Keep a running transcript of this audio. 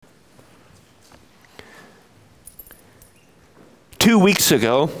2 weeks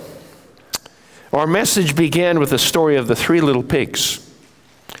ago, our message began with the story of the 3 little pigs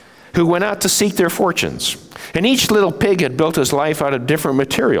who went out to seek their fortunes. And each little pig had built his life out of different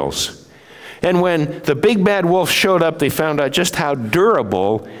materials. And when the big bad wolf showed up, they found out just how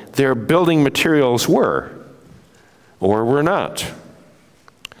durable their building materials were, or were not.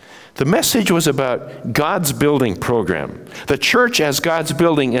 The message was about God's building program, the church as God's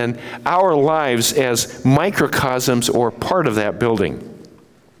building, and our lives as microcosms or part of that building.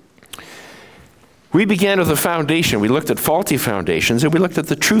 We began with a foundation. We looked at faulty foundations, and we looked at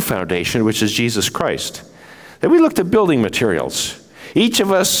the true foundation, which is Jesus Christ. Then we looked at building materials. Each of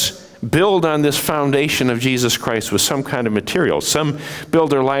us build on this foundation of Jesus Christ with some kind of material. Some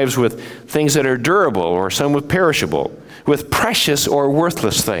build their lives with things that are durable, or some with perishable, with precious or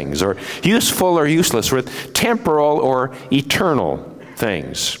worthless things, or useful or useless, with temporal or eternal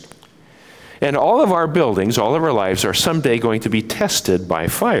things. And all of our buildings, all of our lives are someday going to be tested by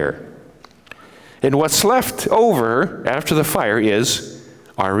fire. And what's left over after the fire is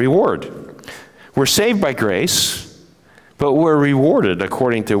our reward. We're saved by grace, but we're rewarded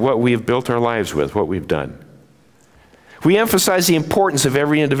according to what we've built our lives with, what we've done. We emphasize the importance of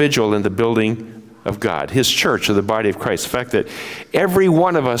every individual in the building of God, His church, or the body of Christ. The fact that every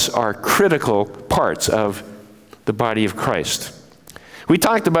one of us are critical parts of the body of Christ. We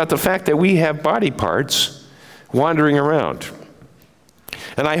talked about the fact that we have body parts wandering around.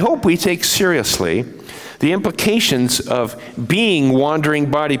 And I hope we take seriously the implications of being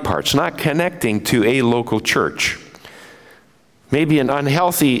wandering body parts, not connecting to a local church. Maybe it's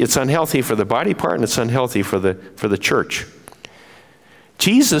unhealthy for the body part, and it's unhealthy for the church.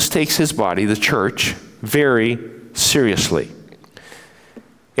 Jesus takes his body, the church, very seriously.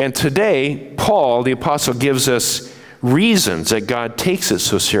 And today, Paul, the apostle, gives us reasons that God takes it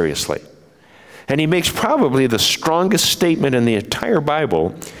so seriously. And he makes probably the strongest statement in the entire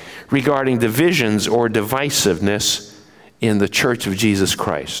Bible regarding divisions or divisiveness in the church of Jesus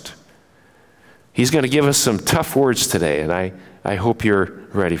Christ. He's going to give us some tough words today, and I hope you're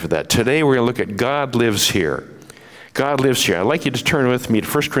ready for that. Today we're going to look at God lives here. God lives here. I'd like you to turn with me to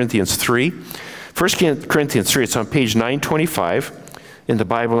 1 Corinthians 3. 1 Corinthians 3, it's on page 925 in the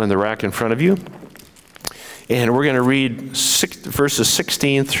Bible in the rack in front of you. And we're going to read verses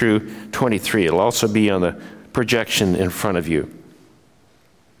 16 through 23. It'll also be on the projection in front of you.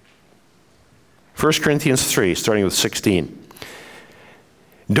 1 Corinthians 3, starting with 16.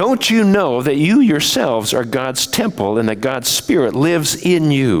 Don't you know that you yourselves are God's temple and that God's Spirit lives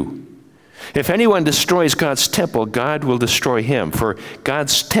in you? If anyone destroys God's temple, God will destroy him, for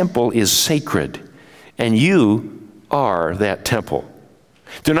God's temple is sacred, and you are that temple.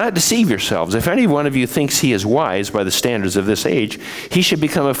 Do not deceive yourselves. If any one of you thinks he is wise by the standards of this age, he should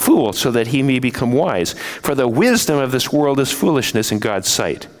become a fool so that he may become wise. For the wisdom of this world is foolishness in God's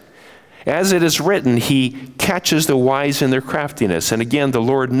sight. As it is written, he catches the wise in their craftiness. And again, the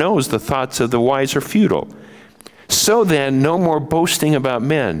Lord knows the thoughts of the wise are futile. So then, no more boasting about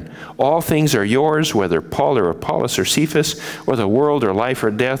men. All things are yours, whether Paul or Apollos or Cephas, or the world or life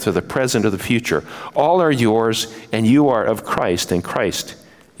or death, or the present or the future. All are yours, and you are of Christ, and Christ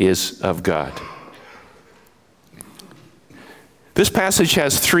is of God. This passage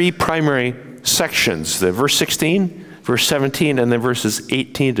has 3 primary sections, the verse 16, verse 17, and then verses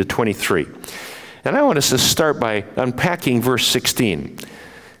 18 to 23. And I want us to start by unpacking verse 16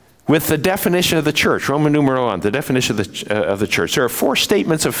 with the definition of the church, Roman numeral 1, the definition of the church. There are 4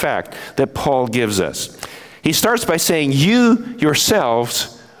 statements of fact that Paul gives us. He starts by saying, you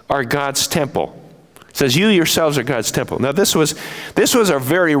yourselves are God's temple. It says, you yourselves are God's temple. Now, this was a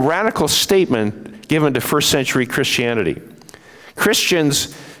very radical statement given to first century Christianity.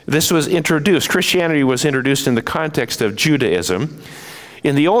 Christianity was introduced in the context of Judaism.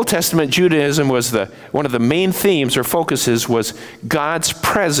 In the Old Testament, Judaism was one of the main themes or focuses was God's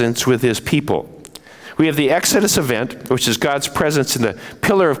presence with his people. We have the Exodus event, which is God's presence in the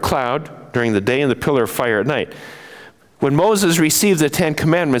pillar of cloud during the day and the pillar of fire at night. When Moses received the 10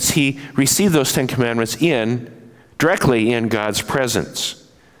 Commandments, he received those 10 Commandments directly in God's presence.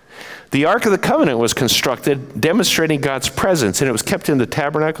 The Ark of the Covenant was constructed demonstrating God's presence, and it was kept in the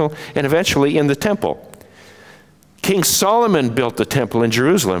tabernacle and eventually in the temple. King Solomon built the temple in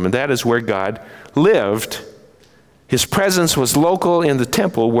Jerusalem, and that is where God lived. His presence was local in the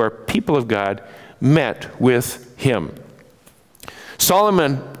temple where people of God met with him.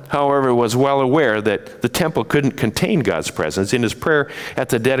 Solomon, however, was well aware that the temple couldn't contain God's presence. In his prayer at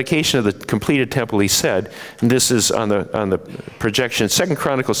the dedication of the completed temple, he said, and this is on the projection, 2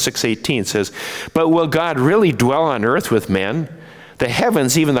 Chronicles 6:18 says, "But will God really dwell on earth with men? The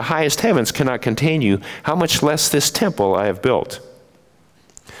heavens, even the highest heavens, cannot contain you. How much less this temple I have built?"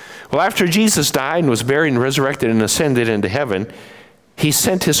 Well, after Jesus died and was buried and resurrected and ascended into heaven, he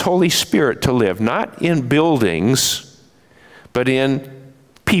sent his Holy Spirit to live, not in buildings, but in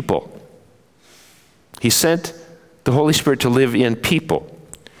people. He sent the Holy Spirit to live in people.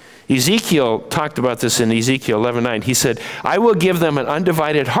 Ezekiel talked about this in Ezekiel 11:9. He said, I will give them an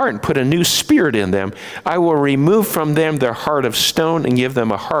undivided heart and put a new spirit in them. I will remove from them their heart of stone and give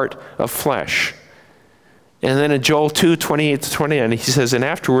them a heart of flesh. And then in Joel 2:28-29, he says, and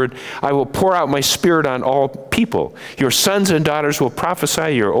afterward, I will pour out my spirit on all people. Your sons and daughters will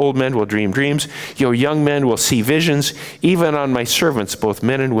prophesy. Your old men will dream dreams. Your young men will see visions. Even on my servants, both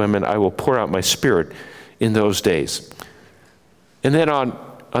men and women, I will pour out my spirit in those days. And then on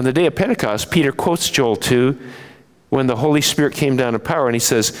the day of Pentecost, Peter quotes Joel 2 when the Holy Spirit came down in power, and he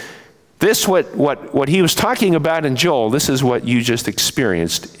says, this what he was talking about in Joel, this is what you just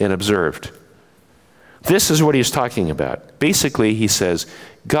experienced and observed. This is what he's talking about. Basically, he says,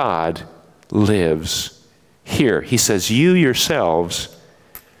 God lives here. He says, you yourselves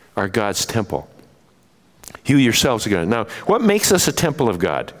are God's temple. You yourselves are God. Now, what makes us a temple of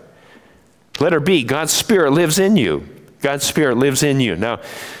God? Letter B, God's Spirit lives in you. God's Spirit lives in you. Now,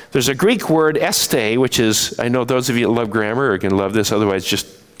 there's a Greek word, este, which is, I know those of you that love grammar are going to love this, otherwise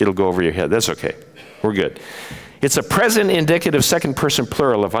it'll go over your head. That's okay. We're good. It's a present indicative second person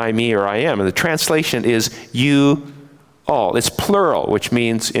plural of I, me, or I am. And the translation is you all. It's plural, which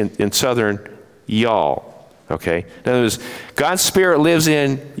means in Southern, y'all. Okay? In other words, God's Spirit lives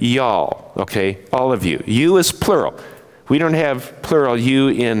in y'all. Okay? All of you. You is plural. We don't have plural you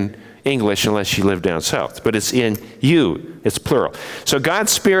in English unless you live down south. But it's in you. It's plural. So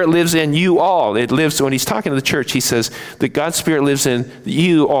God's Spirit lives in you all. It lives, when he's talking to the church, he says that God's Spirit lives in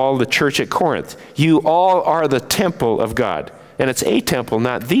you all, the church at Corinth. You all are the temple of God. And it's a temple,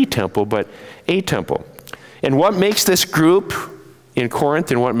 not the temple, but a temple. And what makes this group in Corinth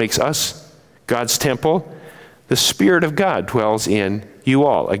and what makes us God's temple? The Spirit of God dwells in you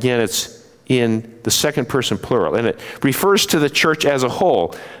all. Again, it's in the second person plural. And it refers to the church as a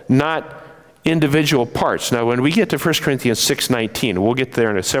whole, not individual parts. Now, when we get to 1 Corinthians 6:19, we'll get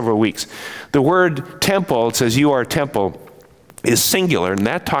there in several weeks, the word temple, it says you are a temple, is singular, and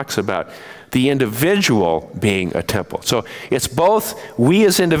that talks about the individual being a temple. So it's both we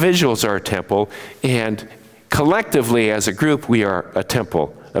as individuals are a temple, and collectively as a group, we are a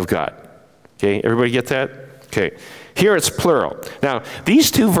temple of God. Okay, everybody get that? Okay, here it's plural. Now, these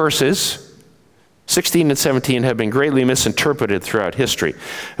two verses, 16 and 17, have been greatly misinterpreted throughout history.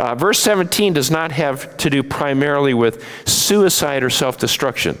 Verse 17 does not have to do primarily with suicide or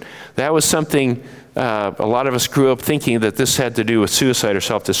self-destruction. That was something a lot of us grew up thinking that this had to do with suicide or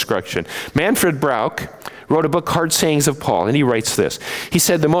self-destruction. Manfred Brauch wrote a book, Hard Sayings of Paul, and he writes this. He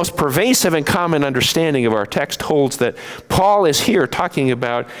said, the most pervasive and common understanding of our text holds that Paul is here talking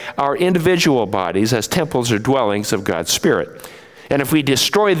about our individual bodies as temples or dwellings of God's Spirit. And if we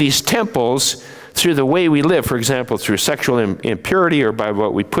destroy these temples through the way we live, for example, through sexual impurity or by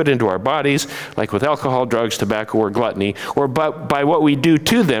what we put into our bodies, like with alcohol, drugs, tobacco, or gluttony, or by what we do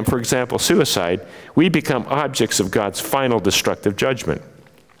to them, for example, suicide, we become objects of God's final destructive judgment.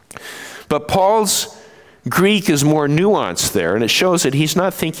 But Paul's Greek is more nuanced there, and it shows that he's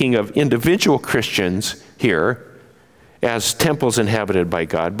not thinking of individual Christians here as temples inhabited by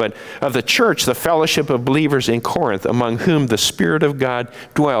God, but of the church, the fellowship of believers in Corinth, among whom the Spirit of God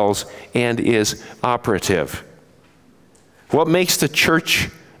dwells and is operative. What makes the church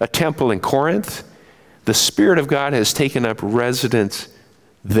a temple in Corinth? The Spirit of God has taken up residence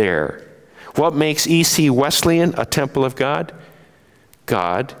there. What makes E.C. Wesleyan a temple of God?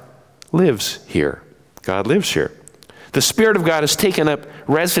 God lives here. God lives here. The Spirit of God has taken up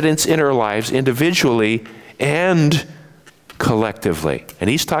residence in our lives individually and collectively. And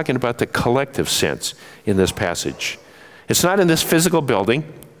he's talking about the collective sense in this passage. It's not in this physical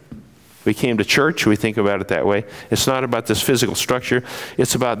building. We came to church, we think about it that way. It's not about this physical structure.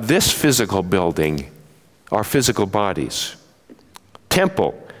 It's about this physical building, our physical bodies.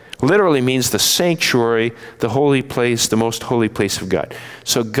 Temple literally means the sanctuary, the holy place, the most holy place of God.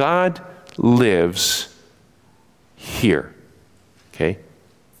 So God lives here. Okay?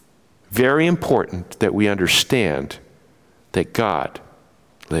 Very important that we understand that God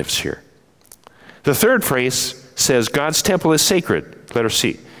lives here. The third phrase says God's temple is sacred, letter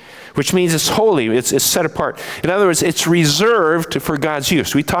C, which means it's holy, it's set apart. In other words, it's reserved for God's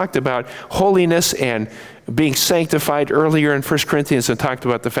use. We talked about holiness and being sanctified earlier in 1 Corinthians and talked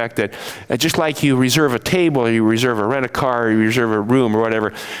about the fact that just like you reserve a table, you reserve a rent-a-car, you reserve a room or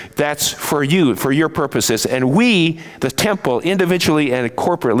whatever, that's for you, for your purposes. And we, the temple, individually and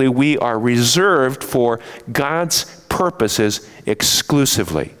corporately, we are reserved for God's purposes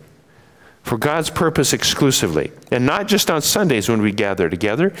exclusively. for God's purpose exclusively. And not just on Sundays when we gather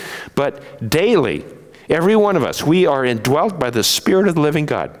together, but daily. Every one of us, we are indwelt by the Spirit of the living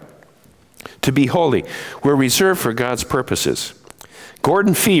God. To be holy, we're reserved for God's purposes.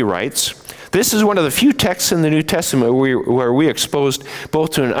 Gordon Fee writes, "This is one of the few texts in the New Testament where we exposed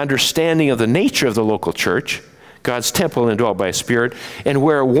both to an understanding of the nature of the local church, God's temple indwelt by a Spirit, and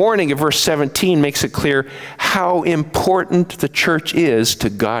where a warning in verse 17 makes it clear how important the church is to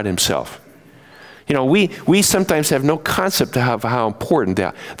God himself." You know, we sometimes have no concept of how important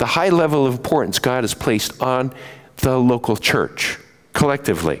the high level of importance God has placed on the local church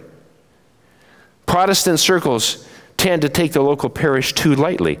collectively. Protestant circles tend to take the local parish too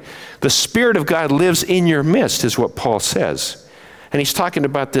lightly. The Spirit of God lives in your midst, is what Paul says. And he's talking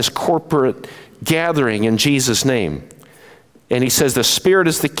about this corporate gathering in Jesus' name. And he says the Spirit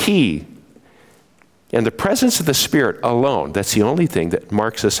is the key. And the presence of the Spirit alone, that's the only thing that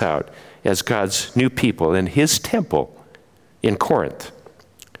marks us out as God's new people in his temple in Corinth.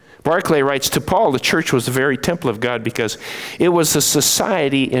 Barclay writes, to Paul, the church was the very temple of God because it was the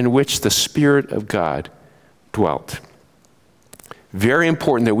society in which the Spirit of God dwelt. Very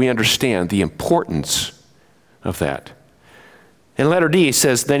important that we understand the importance of that. In letter D, he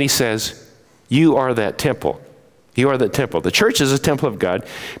says, you are that temple. You are that temple. The church is a temple of God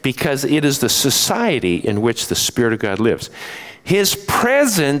because it is the society in which the Spirit of God lives. His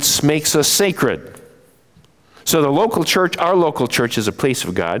presence makes us sacred. So the local church, our local church, is a place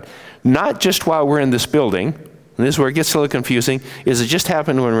of God, not just while we're in this building. And this is where it gets a little confusing. Is it just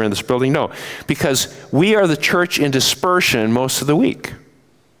happen when we're in this building? No, because we are the church in dispersion most of the week.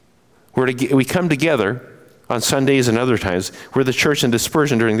 We come together on Sundays and other times. We're the church in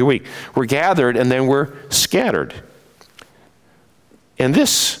dispersion during the week. We're gathered and then we're scattered. And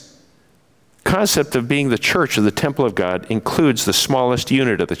this concept of being the church or the temple of God includes the smallest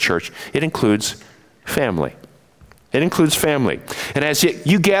unit of the church. It includes family. It includes family. And as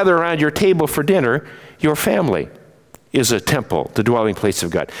you gather around your table for dinner, your family is a temple, the dwelling place of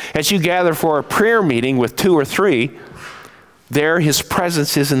God. As you gather for a prayer meeting with 2 or 3, there his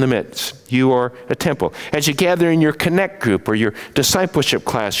presence is in the midst. You are a temple. As you gather in your connect group or your discipleship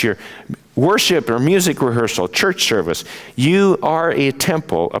class, your worship or music rehearsal, church service, you are a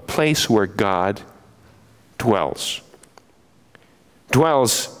temple, a place where God dwells.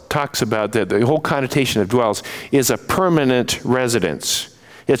 Dwells talks about that the whole connotation of dwells is a permanent residence.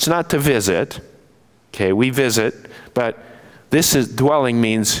 It's not to visit. Okay, we visit, but dwelling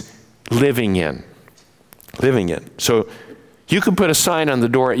means living in. Living in. So you can put a sign on the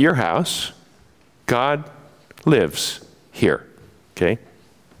door at your house, God lives here. Okay?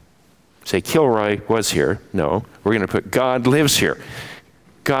 Say Kilroy was here. No, we're going to put God lives here.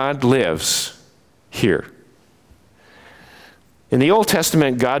 God lives here. In the Old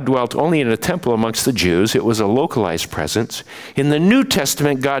Testament, God dwelt only in a temple amongst the Jews. It was a localized presence. In the New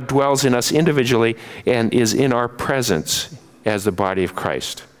Testament, God dwells in us individually and is in our presence as the body of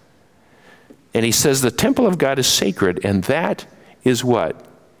Christ. And he says the temple of God is sacred, and that is what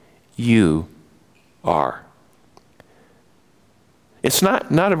you are. It's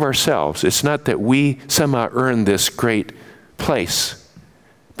not of ourselves. It's not that we somehow earn this great place.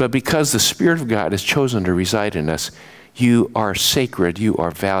 But because the Spirit of God has chosen to reside in us, you are sacred. You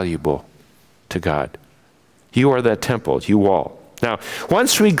are valuable to God. You are that temple, you all. Now,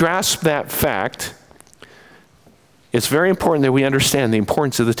 once we grasp that fact, it's very important that we understand the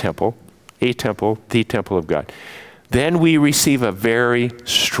importance of the temple, a temple, the temple of God. Then we receive a very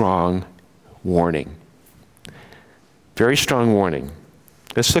strong warning. Very strong warning.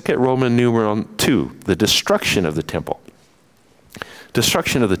 Let's look at Roman numeral 2, the destruction of the temple.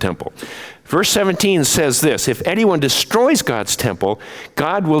 Destruction of the temple. Verse 17 says this, if anyone destroys God's temple,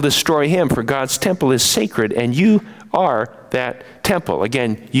 God will destroy him, for God's temple is sacred, and you are that temple.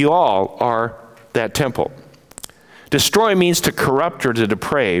 Again, you all are that temple. Destroy means to corrupt or to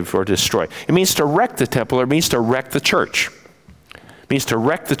deprave or destroy. It means to wreck the temple, or it means to wreck the church. It means to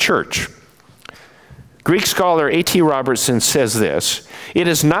wreck the church. Greek scholar A.T. Robertson says this, it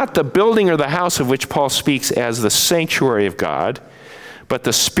is not the building or the house of which Paul speaks as the sanctuary of God, but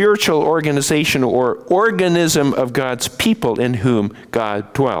the spiritual organization or organism of God's people in whom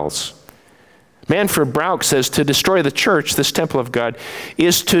God dwells. Manfred Brauch says to destroy the church, this temple of God,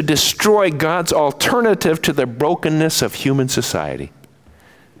 is to destroy God's alternative to the brokenness of human society.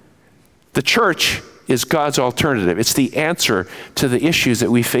 The church is God's alternative. It's the answer to the issues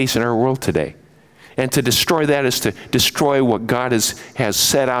that we face in our world today. And to destroy that is to destroy what God has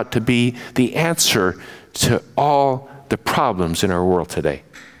set out to be the answer to all the problems in our world today.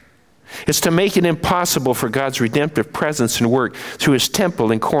 It's to make it impossible for God's redemptive presence and work through his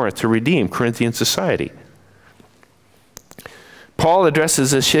temple in Corinth to redeem Corinthian society. Paul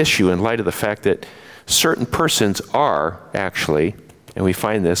addresses this issue in light of the fact that certain persons are actually, and we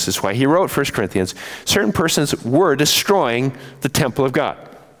find this is why he wrote 1 Corinthians, certain persons were destroying the temple of God.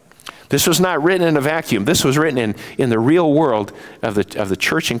 This was not written in a vacuum. This was written in the real world of the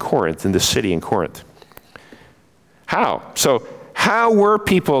church in Corinth, in the city in Corinth. How? So how were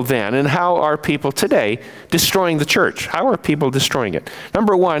people then, and how are people today destroying the church? How are people destroying it?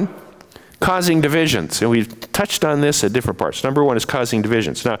 Number one, causing divisions. And we've touched on this at different parts. Number one is causing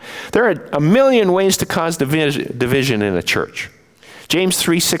divisions. Now, there are a million ways to cause division in a church. James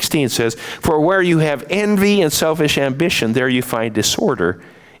 3:16 says, "For where you have envy and selfish ambition, there you find disorder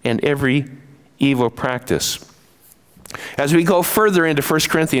and every evil practice." As we go further into 1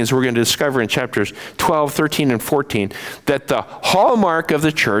 Corinthians, we're going to discover in chapters 12, 13, and 14 that the hallmark of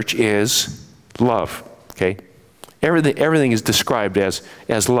the church is love. Okay? Everything is described as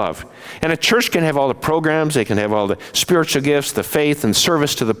love. And a church can have all the programs, they can have all the spiritual gifts, the faith, and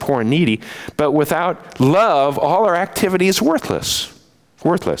service to the poor and needy, but without love, all our activity is worthless.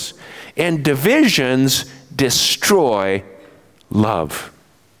 Worthless. And divisions destroy love.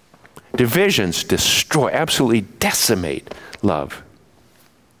 Divisions destroy, absolutely decimate love.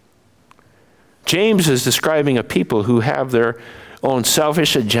 James is describing a people who have their own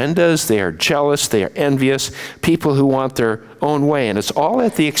selfish agendas. They are jealous, they are envious, people who want their own way. And it's all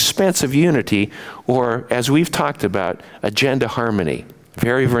at the expense of unity, or as we've talked about, agenda harmony.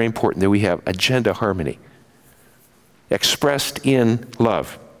 Very, very important that we have agenda harmony expressed in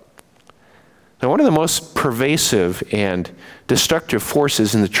love. Now, one of the most pervasive and destructive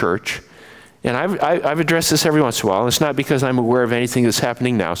forces in the church, and I've addressed this every once in a while, and it's not because I'm aware of anything that's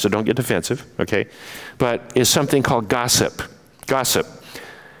happening now, so don't get defensive, okay, but is something called gossip. Gossip.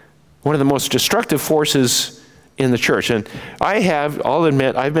 One of the most destructive forces in the church. And I'll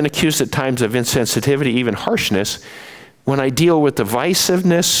admit, I've been accused at times of insensitivity, even harshness, when I deal with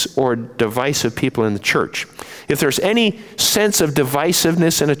divisiveness or divisive people in the church. If there's any sense of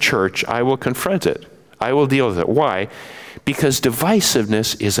divisiveness in a church, I will confront it. I will deal with it. Why? Because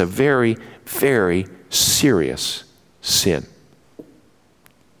divisiveness is a very, very serious sin.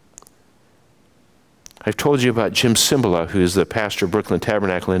 I've told you about Jim Cymbala, who is the pastor of Brooklyn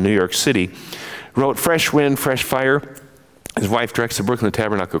Tabernacle in New York City, wrote Fresh Wind, Fresh Fire. His wife directs the Brooklyn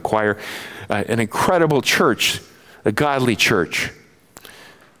Tabernacle Choir, an incredible church, a godly church.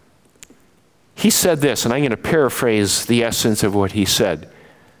 He said this, and I'm going to paraphrase the essence of what he said.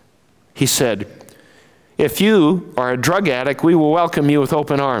 He said, "If you are a drug addict, we will welcome you with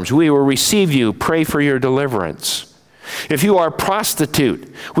open arms. We will receive you, pray for your deliverance. If you are a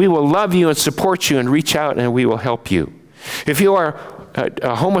prostitute, we will love you and support you and reach out and we will help you. If you are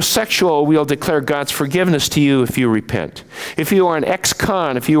a homosexual, we'll declare God's forgiveness to you if you repent. If you are an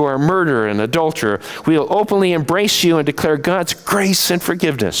ex-con, if you are a murderer and adulterer, we'll openly embrace you and declare God's grace and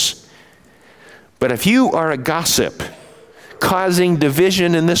forgiveness. But if you are a gossip, causing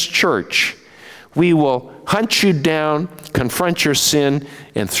division in this church, we will hunt you down, confront your sin,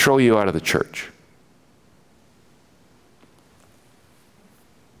 and throw you out of the church."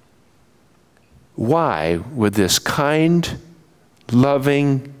 Why would this kind,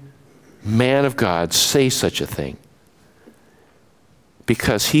 loving man of God say such a thing?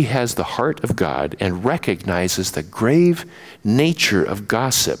 Because he has the heart of God and recognizes the grave nature of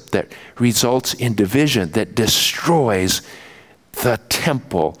gossip that results in division, that destroys the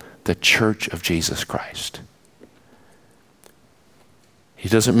temple, the church of Jesus Christ. He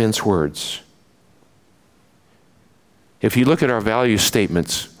doesn't mince words. If you look at our value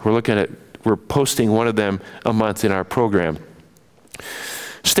statements, we're posting one of them a month in our program.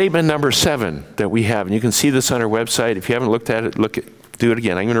 Statement number 7 that we have, and you can see this on our website. If you haven't looked at it, do it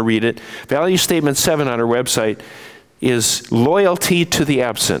again. I'm going to read it. Value statement 7 on our website is loyalty to the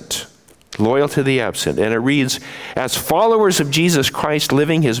absent. Loyal to the absent. And it reads, "As followers of Jesus Christ,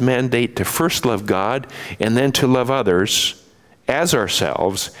 living his mandate to first love God and then to love others as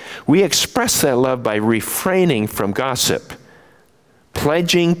ourselves, we express that love by refraining from gossip,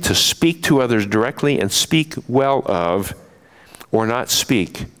 pledging to speak to others directly and speak well of, or not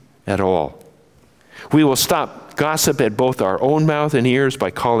speak at all. We will stop gossip at both our own mouth and ears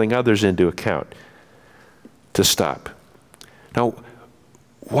by calling others into account." To stop. Now,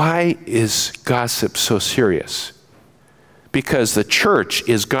 why is gossip so serious? Because the church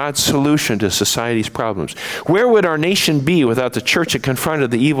is God's solution to society's problems. Where would our nation be without the church that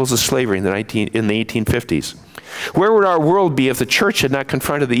confronted the evils of slavery in the 1850s? Where would our world be if the church had not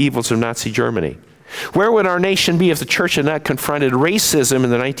confronted the evils of Nazi Germany? Where would our nation be if the church had not confronted racism in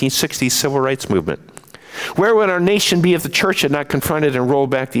the 1960s civil rights movement? Where would our nation be if the church had not confronted and rolled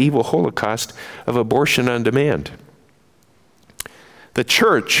back the evil Holocaust of abortion on demand? The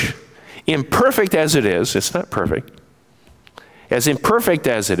church, imperfect as it is, it's not perfect, as imperfect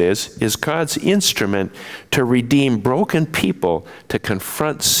as it is God's instrument to redeem broken people, to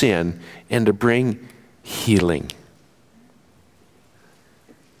confront sin, and to bring healing.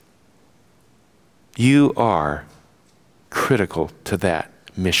 You are critical to that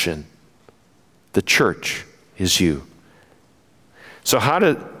mission. The church is you. So how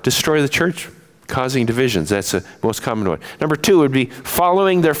to destroy the church? Causing divisions. That's the most common one. Number 2 would be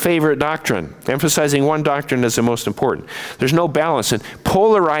following their favorite doctrine, emphasizing one doctrine as the most important. There's no balance in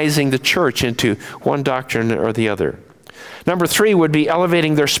polarizing the church into one doctrine or the other. Number 3 would be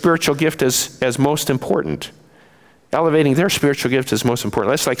elevating their spiritual gift as most important. Elevating their spiritual gift as most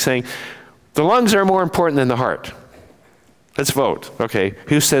important. That's like saying, the lungs are more important than the heart. Let's vote. Okay,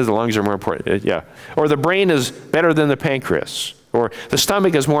 who says the lungs are more important? Yeah. Or the brain is better than the pancreas. Or the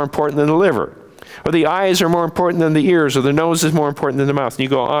stomach is more important than the liver. Or the eyes are more important than the ears, or the nose is more important than the mouth. And you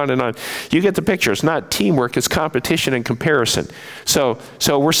go on and on. You get the picture. It's not teamwork, it's competition and comparison. So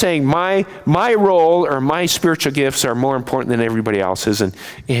we're saying my role or my spiritual gifts are more important than everybody else's.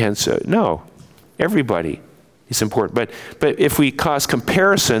 And so, no, everybody is important. But if we cause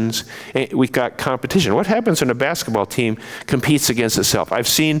comparisons, we've got competition. What happens when a basketball team competes against itself? I've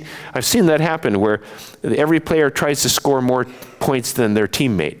seen that happen where every player tries to score more points than their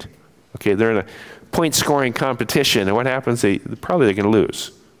teammate. Okay, they're in a point-scoring competition, and what happens? They're going to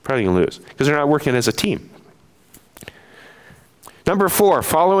lose. Probably going to lose because they're not working as a team. Number 4,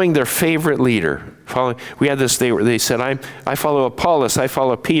 following their favorite leader. We had this. They said, I follow Apollos, I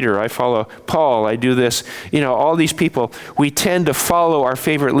follow Peter, I follow Paul, I do this. All these people. We tend to follow our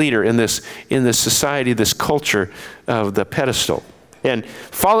favorite leader in this society, this culture of the pedestal. And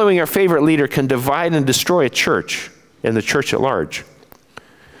following our favorite leader can divide and destroy a church and the church at large.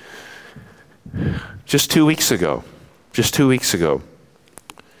 Just 2 weeks ago,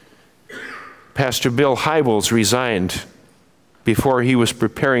 Pastor Bill Hybels resigned before he was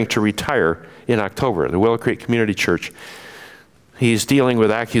preparing to retire in October, the Willow Creek Community Church. He's dealing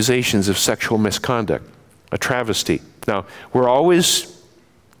with accusations of sexual misconduct, a travesty. Now, we're always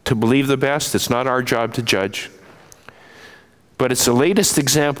to believe the best. It's not our job to judge. But it's the latest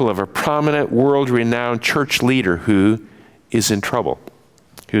example of a prominent, world-renowned church leader who is in trouble.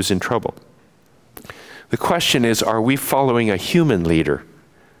 The question is, are we following a human leader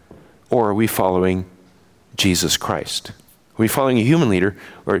or are we following Jesus Christ? Are we following a human leader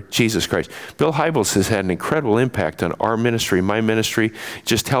or Jesus Christ? Bill Hybels has had an incredible impact on our ministry, my ministry,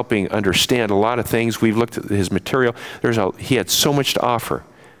 just helping understand a lot of things. We've looked at his material. He had so much to offer.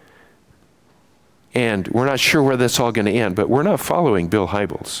 And we're not sure where that's all going to end, but we're not following Bill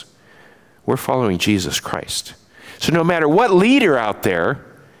Hybels. We're following Jesus Christ. So no matter what leader out there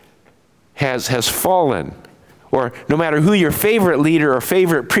has fallen, or no matter who your favorite leader or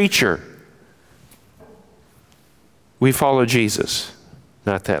favorite preacher, we follow Jesus,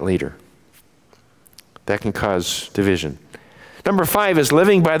 not that leader. That can cause division. Number 5 is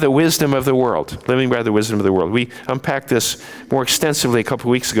living by the wisdom of the world. Living by the wisdom of the world. We unpacked this more extensively a couple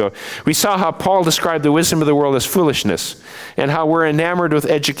of weeks ago. We saw how Paul described the wisdom of the world as foolishness, and how we're enamored with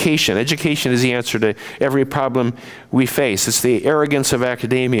education. Education is the answer to every problem we face. It's the arrogance of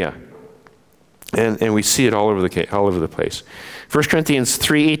academia. And we see it all over the place. 1 Corinthians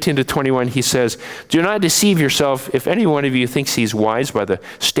 3:18-21, he says, "Do not deceive yourself. If any one of you thinks he's wise by the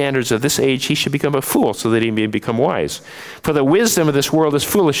standards of this age, he should become a fool so that he may become wise. For the wisdom of this world is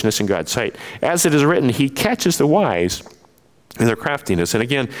foolishness in God's sight. As it is written, he catches the wise in their craftiness. And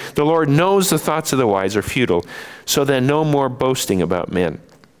again, the Lord knows the thoughts of the wise are futile. So then no more boasting about men."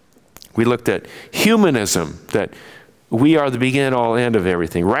 We looked at humanism, that we are the begin, all, end of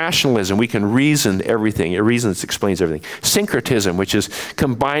everything. Rationalism, we can reason everything. Reason explains everything. Syncretism, which is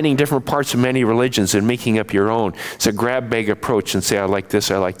combining different parts of many religions and making up your own. It's a grab bag approach and say, I like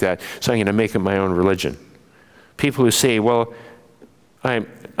this, I like that, so I'm going to make up my own religion. People who say, well, I'm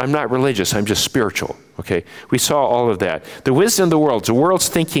not religious, I'm just spiritual. Okay, we saw all of that. The wisdom of the world's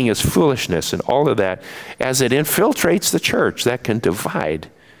thinking is foolishness, and all of that, as it infiltrates the church, that can divide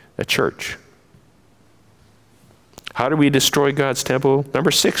a church. How do we destroy God's temple? Number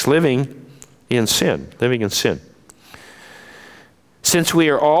 6, living in sin. Living in sin. Since we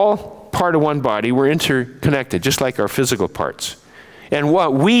are all part of one body, we're interconnected, just like our physical parts. And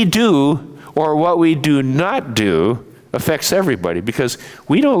what we do or what we do not do affects everybody, because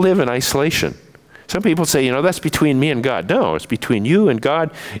we don't live in isolation. Some people say, that's between me and God. No, it's between you and God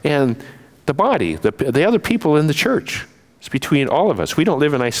and the body, the other people in the church. It's between all of us. We don't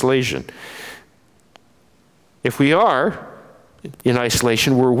live in isolation. If we are in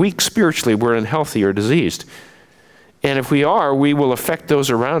isolation, we're weak spiritually, we're unhealthy or diseased. And if we are, we will affect those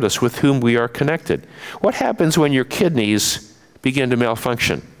around us with whom we are connected. What happens when your kidneys begin to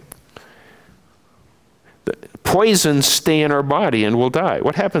malfunction? The poisons stay in our body and we'll die.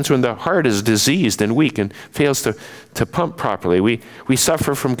 What happens when the heart is diseased and weak and fails to pump properly? We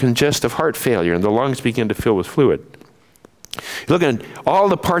suffer from congestive heart failure and the lungs begin to fill with fluid. Look at all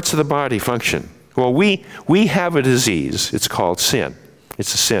the parts of the body function. Well, we have a disease. It's called sin.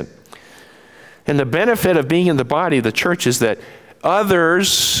 It's a sin. And the benefit of being in the body of the church is that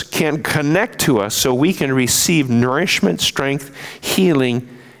others can connect to us so we can receive nourishment, strength, healing,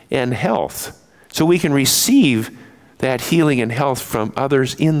 and health. So we can receive that healing and health from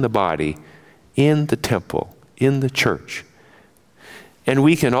others in the body, in the temple, in the church. And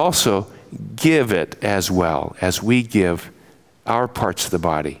we can also give it as well as we give our parts of the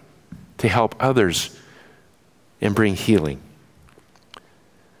body to help others and bring healing.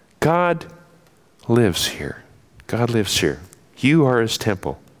 God lives here. God lives here. You are his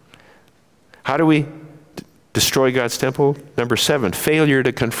temple. How do we destroy God's temple? Number 7, failure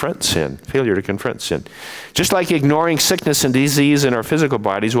to confront sin. Failure to confront sin. Just like ignoring sickness and disease in our physical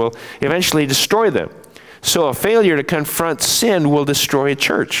bodies will eventually destroy them. So a failure to confront sin will destroy a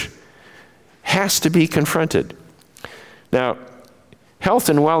church. Has to be confronted. Now, health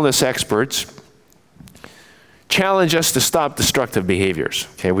and wellness experts challenge us to stop destructive behaviors.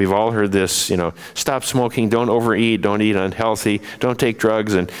 Okay, we've all heard this, stop smoking, don't overeat, don't eat unhealthy, don't take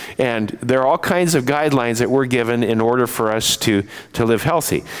drugs, and there are all kinds of guidelines that we're given in order for us to live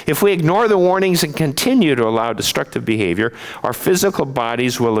healthy. If we ignore the warnings and continue to allow destructive behavior, our physical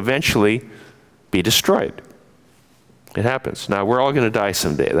bodies will eventually be destroyed. It happens. Now, we're all going to die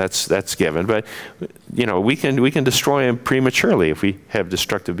someday. That's given, but we can destroy them prematurely if we have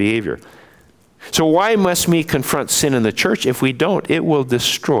destructive behavior. So why must we confront sin in the church? If we don't, it will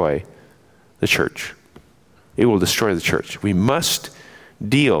destroy the church. It will destroy the church. We must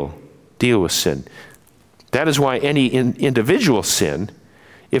deal with sin. That is why any individual sin,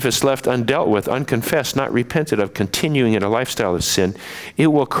 if it's left undealt with, unconfessed, not repented of, continuing in a lifestyle of sin, it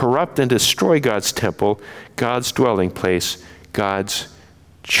will corrupt and destroy God's temple, God's dwelling place, God's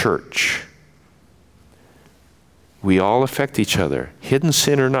church. We all affect each other, hidden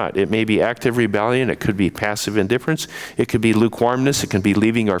sin or not. It may be active rebellion. It could be passive indifference. It could be lukewarmness. It can be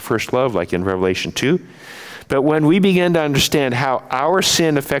leaving our first love, like in Revelation 2. But when we begin to understand how our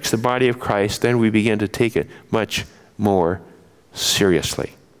sin affects the body of Christ, then we begin to take it much more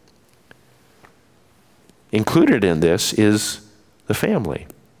seriously. Included in this is the family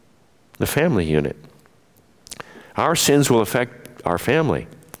unit. Our sins will affect our family.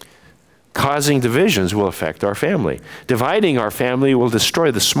 Causing divisions will affect our family. Dividing our family will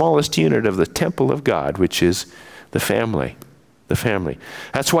destroy the smallest unit of the temple of God, which is the family. The family.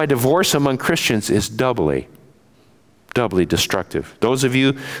 That's why divorce among Christians is doubly destructive. Those of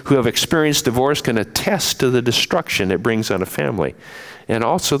you who have experienced divorce can attest to the destruction it brings on a family and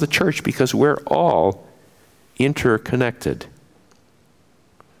also the church, because we're all interconnected.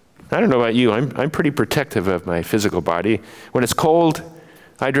 I don't know about you, I'm pretty protective of my physical body. When it's cold,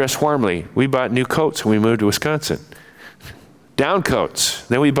 I dress warmly. We bought new coats when we moved to Wisconsin. Down coats.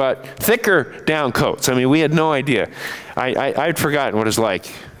 Then we bought thicker down coats. I mean, we had no idea. I'd forgotten what it's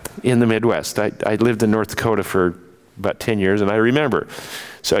like in the Midwest. I lived in North Dakota for about 10 years, and I remember.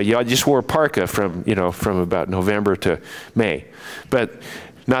 So I just wore a parka from about November to May. But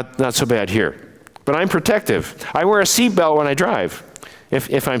not so bad here. But I'm protective. I wear a seatbelt when I drive.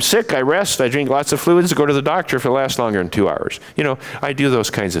 If I'm sick, I rest, I drink lots of fluids, go to the doctor if it lasts longer than 2 hours. I do those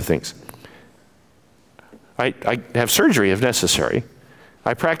kinds of things. I have surgery if necessary.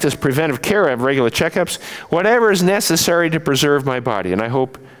 I practice preventive care, I have regular checkups, whatever is necessary to preserve my body, and I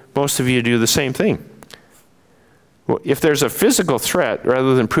hope most of you do the same thing. Well, if there's a physical threat,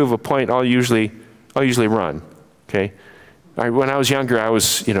 rather than prove a point, I'll usually run, okay? When I was younger, I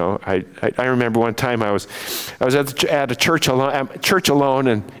remember one time I was at a church alone,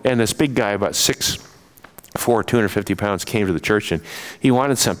 and this big guy, about 6'4", 250 pounds, came to the church, and he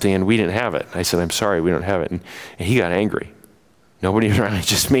wanted something, and we didn't have it. I said, "I'm sorry, we don't have it," and he got angry. Nobody around,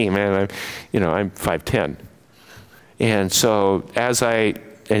 just me, man. I'm 5'10", and so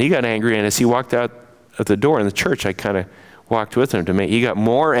he got angry, and as he walked out at the door in the church, I kind of walked with him he got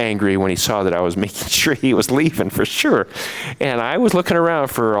more angry when he saw that I was making sure he was leaving for sure. And I was looking around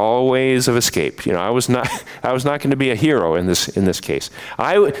for all ways of escape. I was not going to be a hero in this case.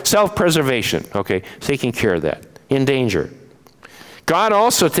 Self-preservation, okay, taking care of that, in danger. God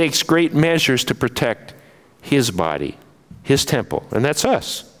also takes great measures to protect his body, his temple, and that's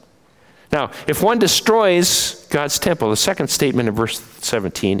us. Now, if one destroys God's temple, the second statement in verse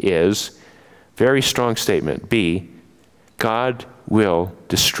 17 is, very strong statement, B, God will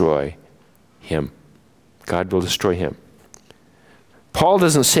destroy him. God will destroy him. Paul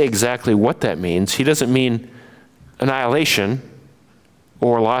doesn't say exactly what that means. He doesn't mean annihilation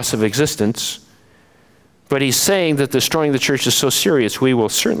or loss of existence, but he's saying that destroying the church is so serious, we will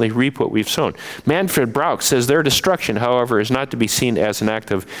certainly reap what we've sown. Manfred Brauch says their destruction, however, is not to be seen as an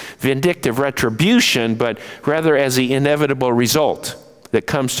act of vindictive retribution, but rather as the inevitable result that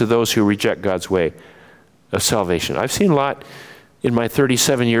comes to those who reject God's way of salvation. I've seen a lot in my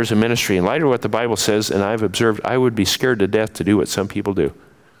 37 years of ministry. In light of what the Bible says, and I've observed, I would be scared to death to do what some people do.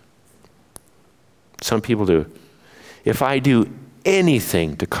 Some people do. If I do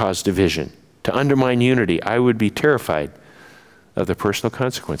anything to cause division, to undermine unity, I would be terrified of the personal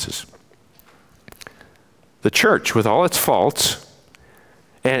consequences. The church, with all its faults,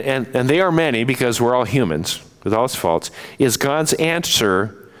 and they are many because we're all humans, with all its faults, is God's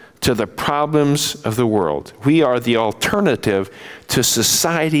answer to the problems of the world. We are the alternative to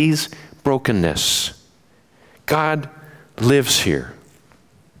society's brokenness. God lives here.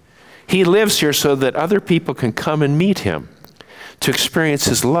 He lives here so that other people can come and meet him, to experience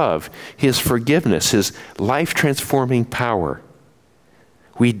his love, his forgiveness, his life-transforming power.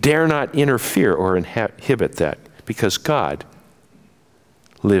 We dare not interfere or inhibit that because God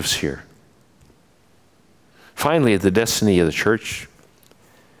lives here. Finally, the destiny of the church.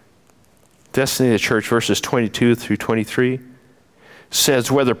 Destiny of the church, verses 22 through 23,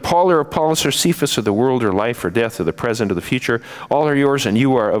 says, whether Paul or Apollos or Cephas or the world or life or death or the present or the future, all are yours and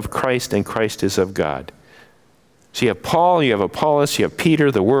you are of Christ and Christ is of God. So you have Paul, you have Apollos, you have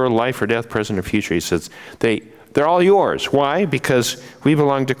Peter, the world, life or death, present or future. He says, they're all yours. Why? Because we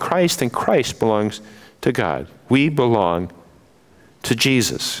belong to Christ and Christ belongs to God. We belong to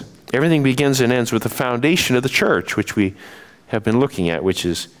Jesus. Everything begins and ends with the foundation of the church, which we have been looking at, which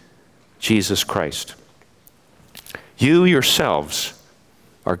is Jesus Christ. You yourselves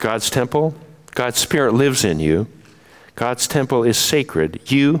are God's temple. God's Spirit lives in you. God's temple is sacred.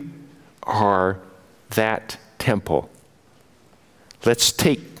 You are that temple. Let's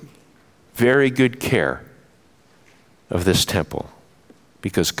take very good care of this temple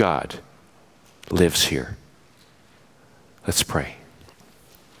because God lives here. Let's pray.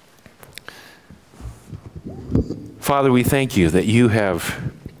 Father, we thank you that you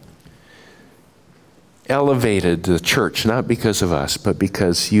have elevated the church, not because of us, but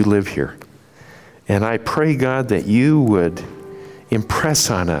because you live here. And I pray, God, that you would impress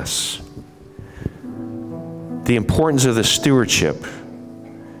on us the importance of the stewardship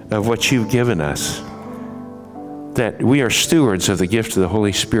of what you've given us, that we are stewards of the gift of the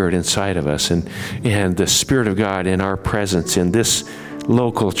Holy Spirit inside of us and the Spirit of God in our presence in this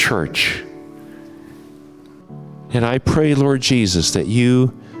local church. And I pray, Lord Jesus, that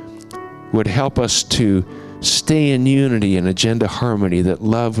you would help us to stay in unity and agenda harmony, that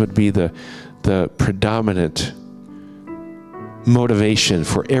love would be the predominant motivation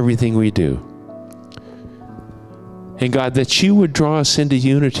for everything we do. And God, that you would draw us into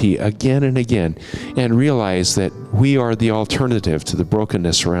unity again and again and realize that we are the alternative to the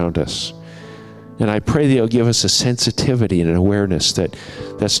brokenness around us. And I pray that you'll give us a sensitivity and an awareness that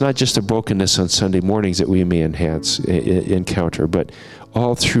that's not just a brokenness on Sunday mornings that we may encounter, but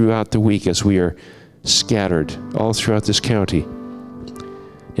all throughout the week as we are scattered all throughout this county.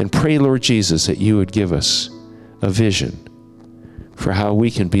 And pray, Lord Jesus, that you would give us a vision for how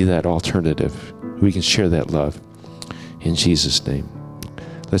we can be that alternative. We can share that love. In Jesus' name.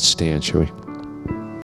 Let's stand, shall we?